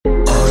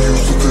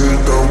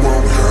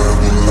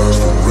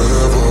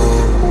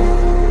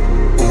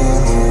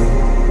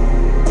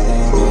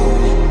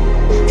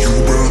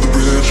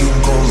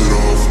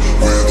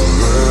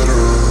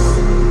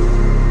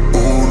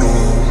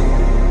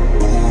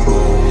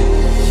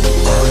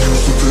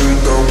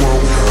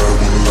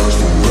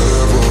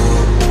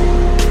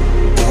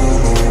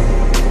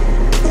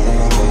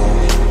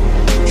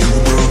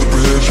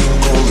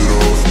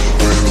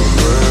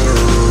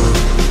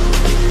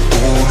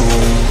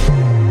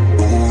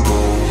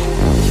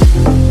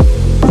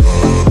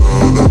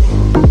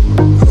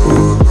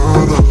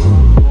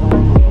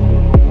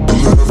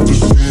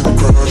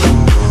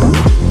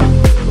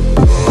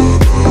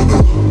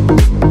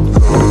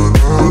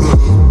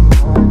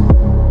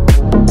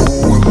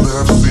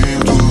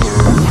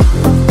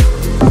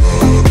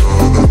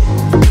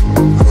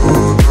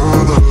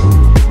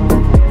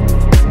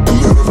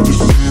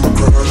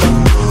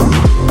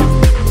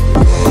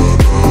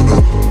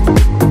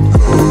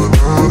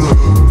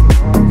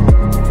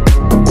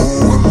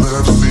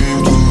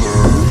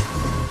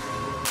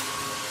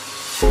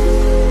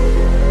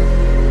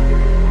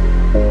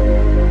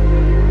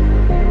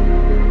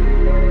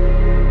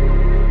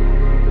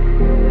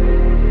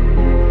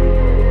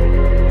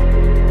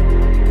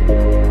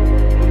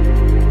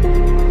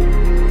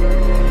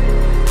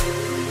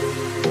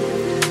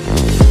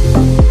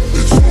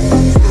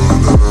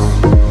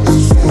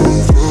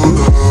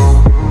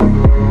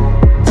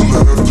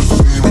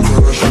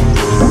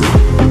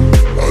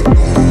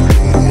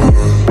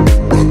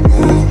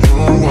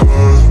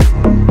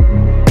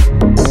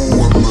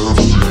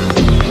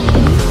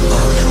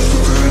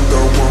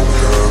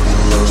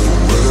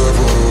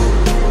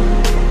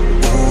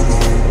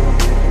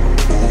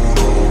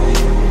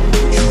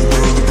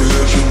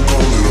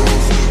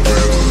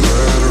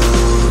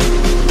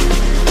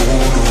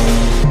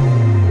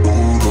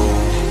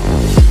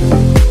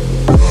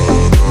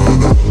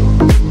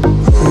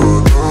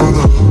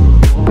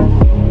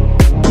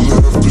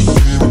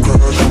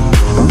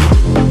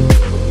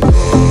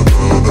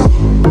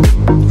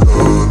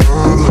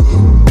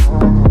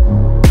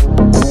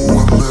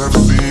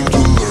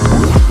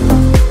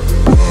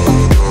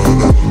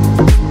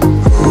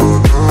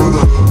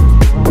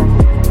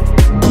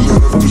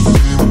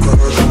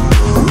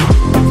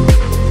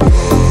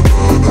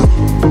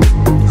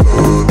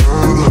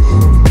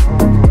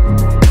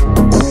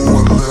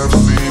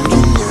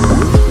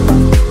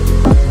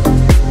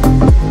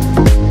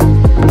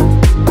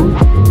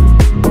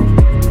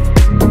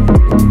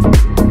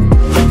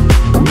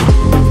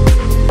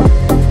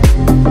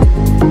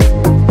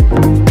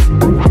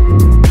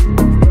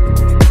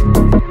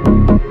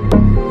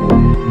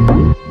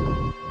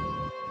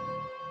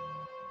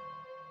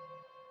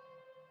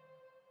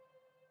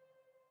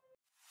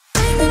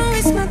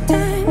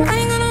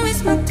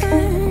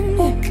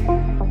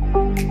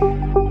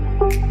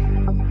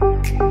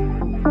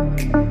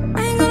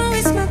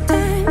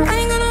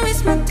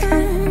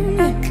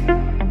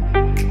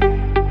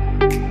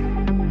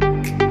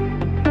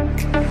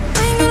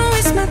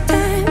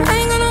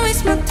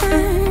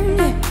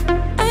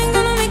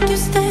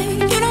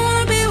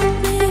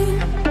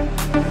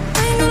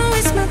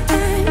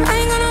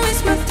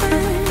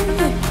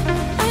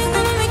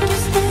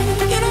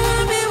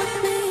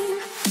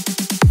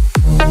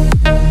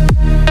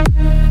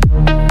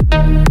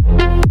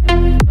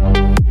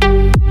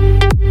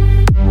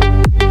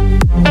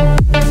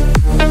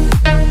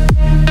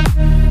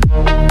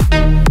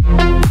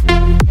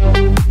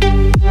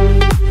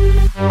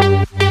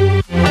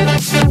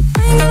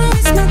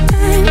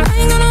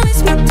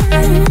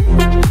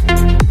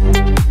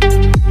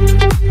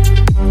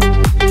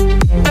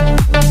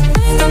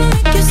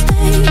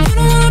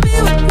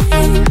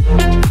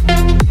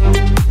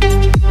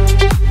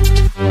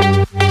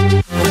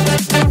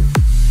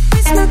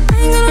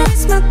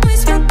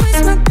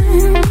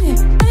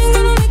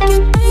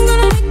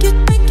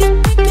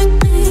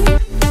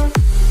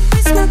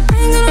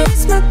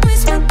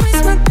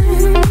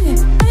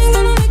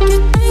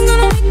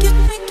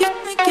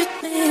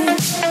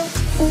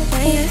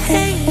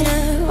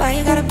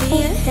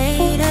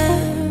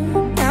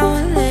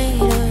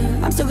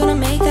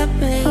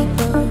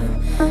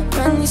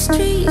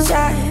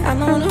I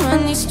don't wanna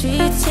run these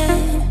streets, yeah.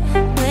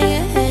 Play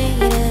a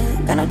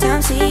hater, got no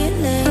time, see you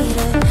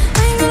later.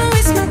 I ain't gonna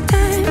waste my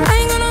time, I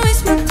ain't gonna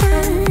waste my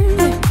time,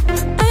 yeah.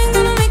 I ain't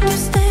gonna make you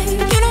stay,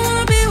 you don't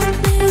wanna be with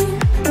me.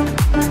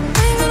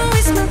 I ain't gonna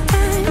waste my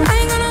time, I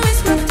ain't gonna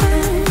waste my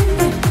time,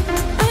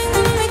 yeah. I ain't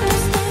gonna make you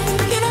stay,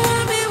 you don't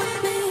wanna be with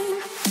me.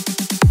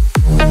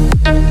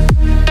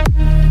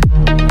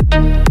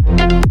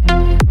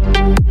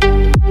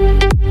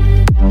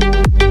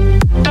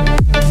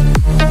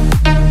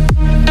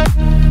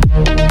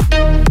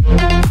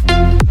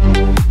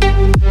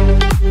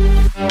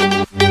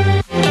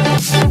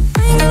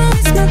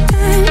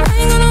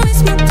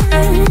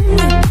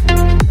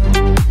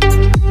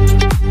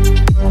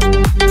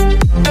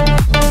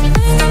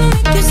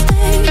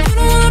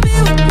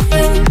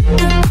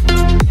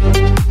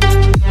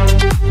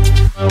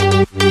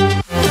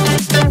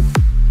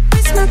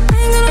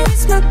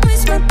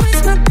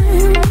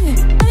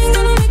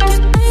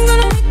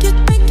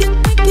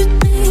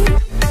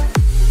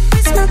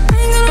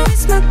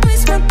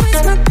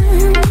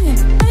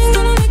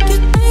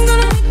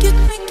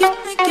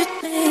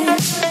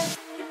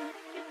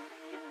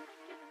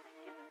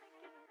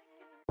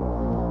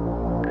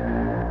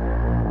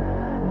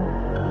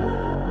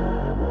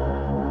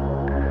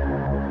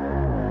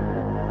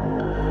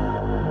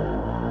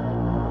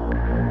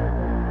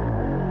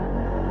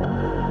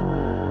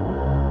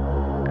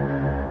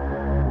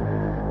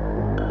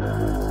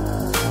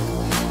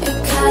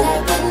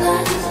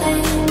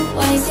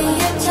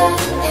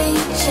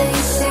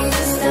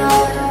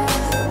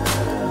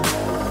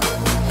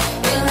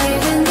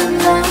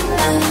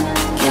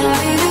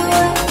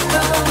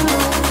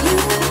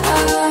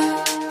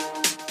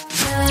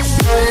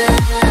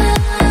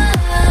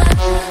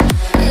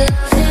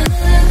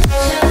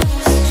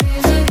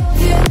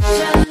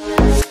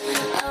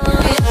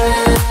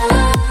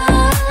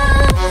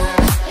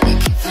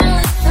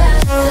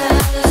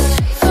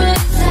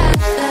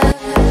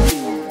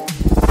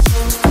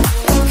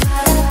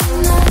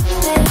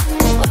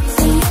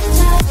 See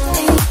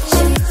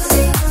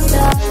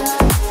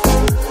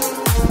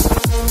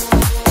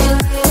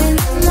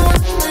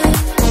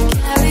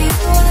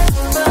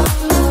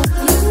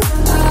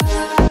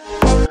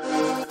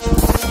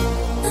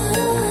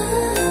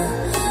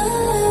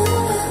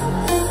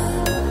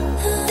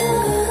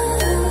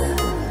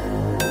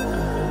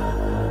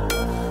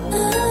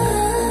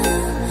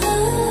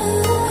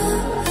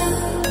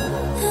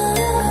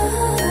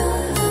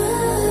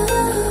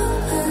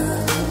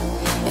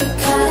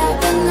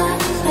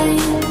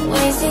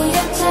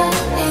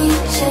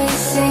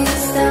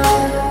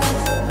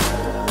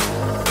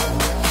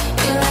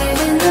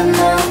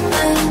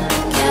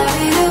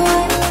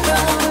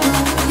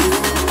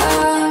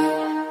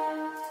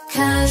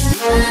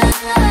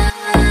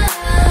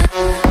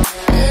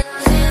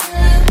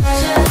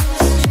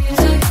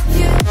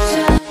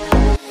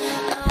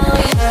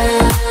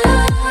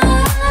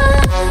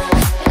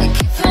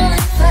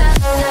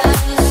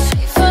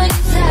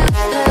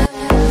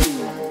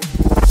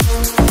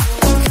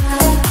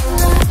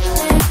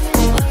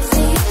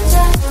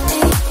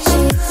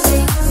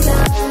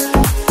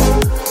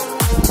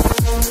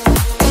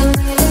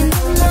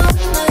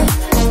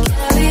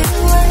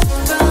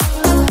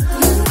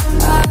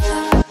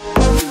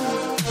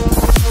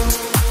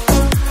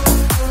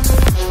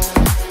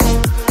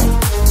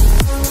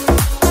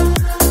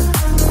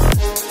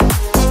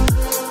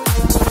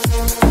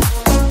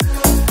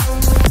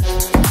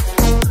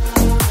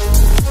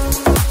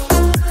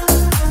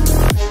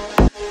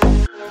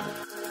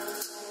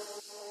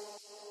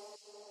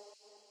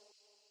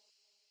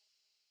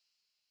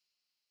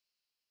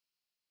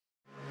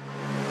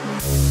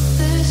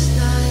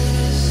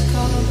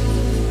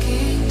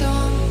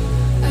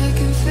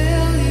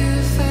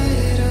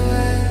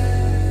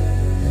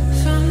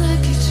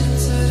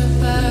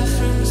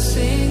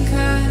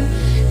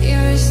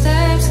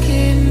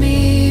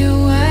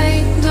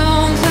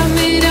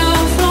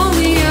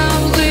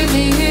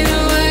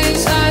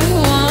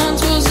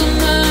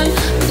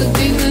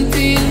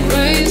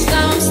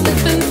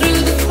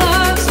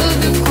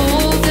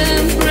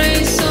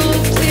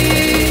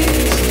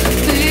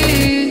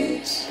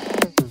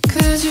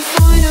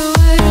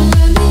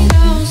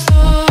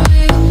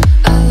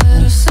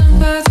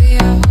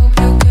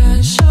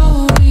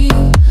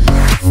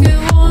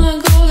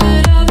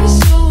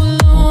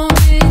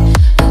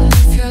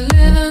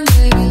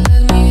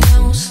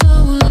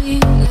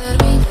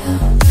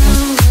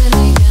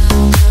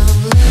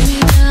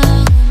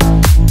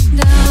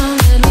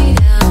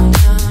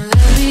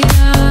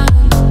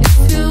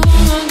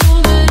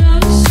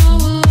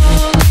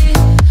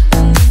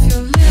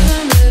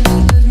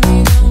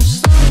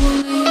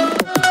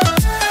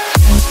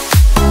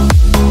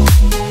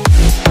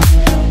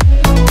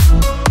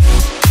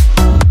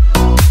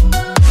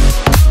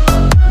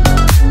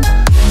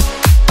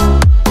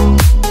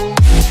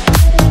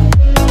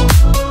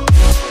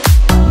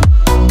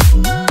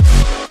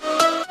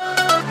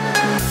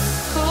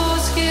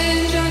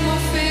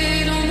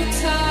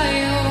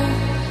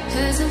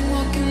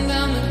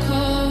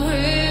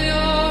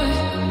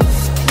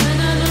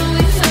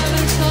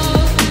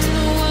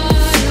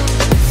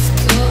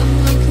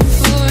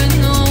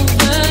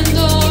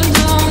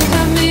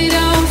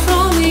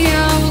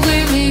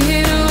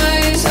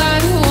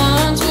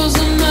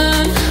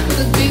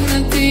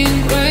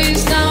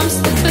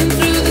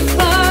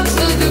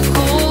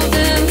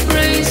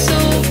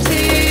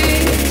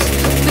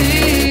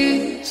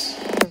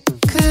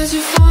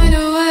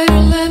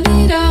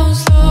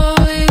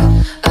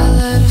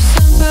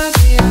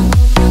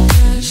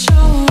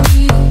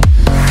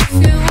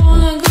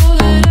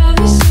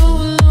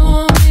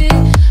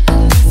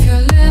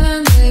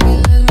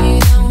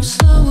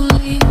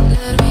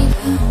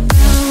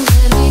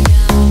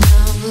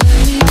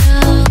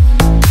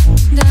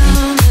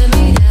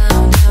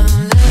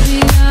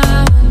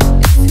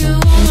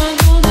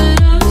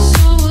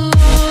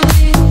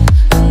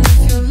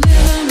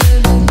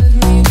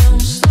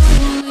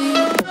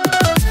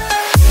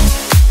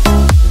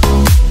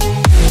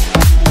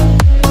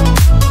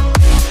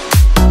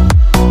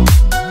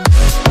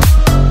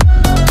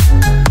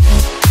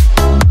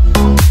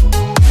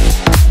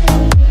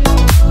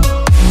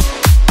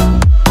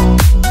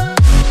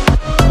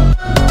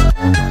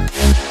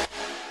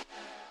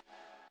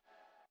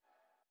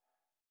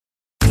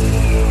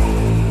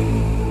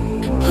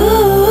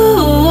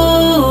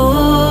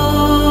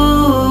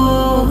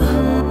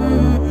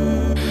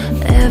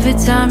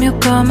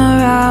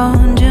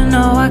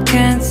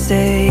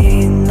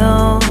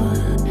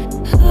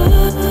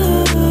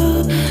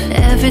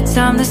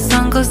time the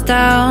sun goes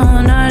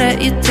down, I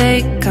let you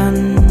take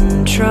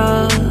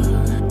control.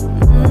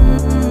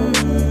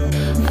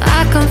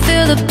 I can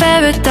feel the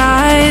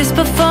paradise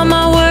before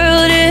my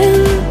world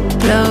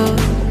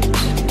implodes.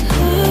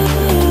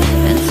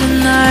 And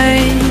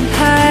tonight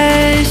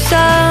has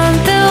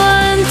something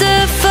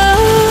wonderful.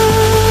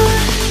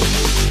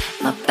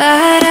 My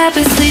bad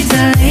habits lead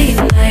to late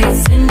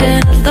nights and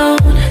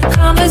alone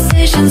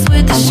conversations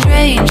with a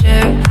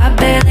stranger I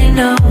barely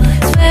know.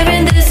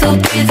 Swearing this'll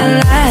be the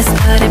last,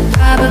 but it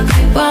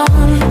probably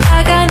won't.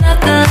 I got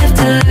nothing left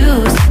to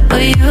lose or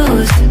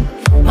use.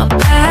 My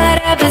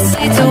bad habits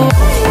lead to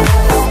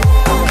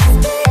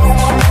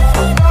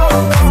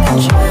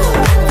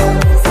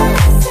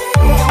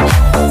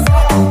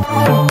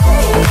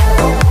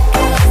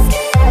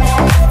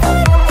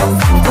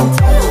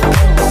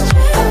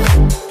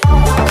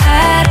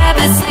bad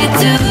habits lead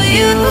to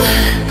you.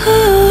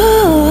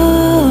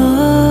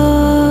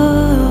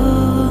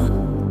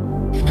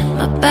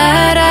 My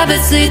bad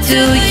habits lead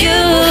to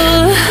you.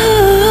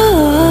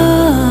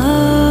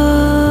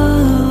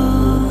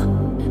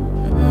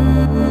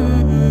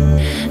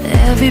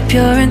 Every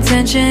pure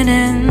intention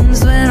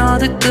ends when all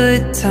the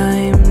good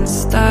times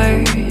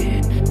start.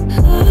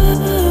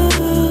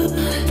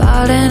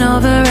 Falling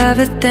over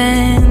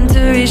everything to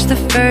reach the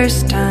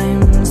first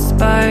time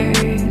spark.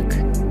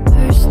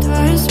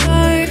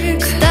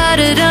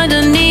 Started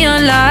under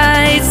neon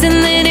lights and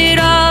then it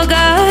all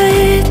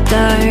got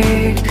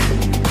dark.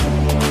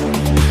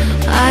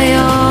 I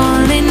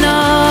only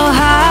know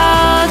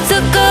how to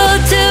go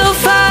too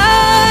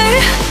far.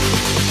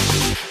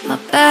 My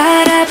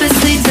bad habits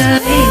lead to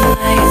late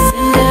nights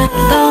and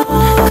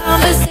alone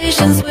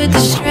conversations with a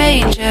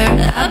stranger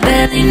I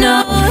barely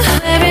know.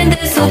 Swearing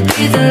this'll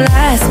be the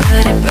last,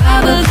 but it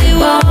probably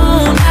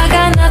won't. I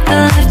got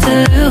nothing left to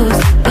lose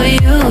or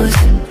use.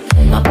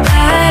 My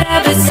bad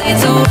habits lead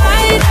to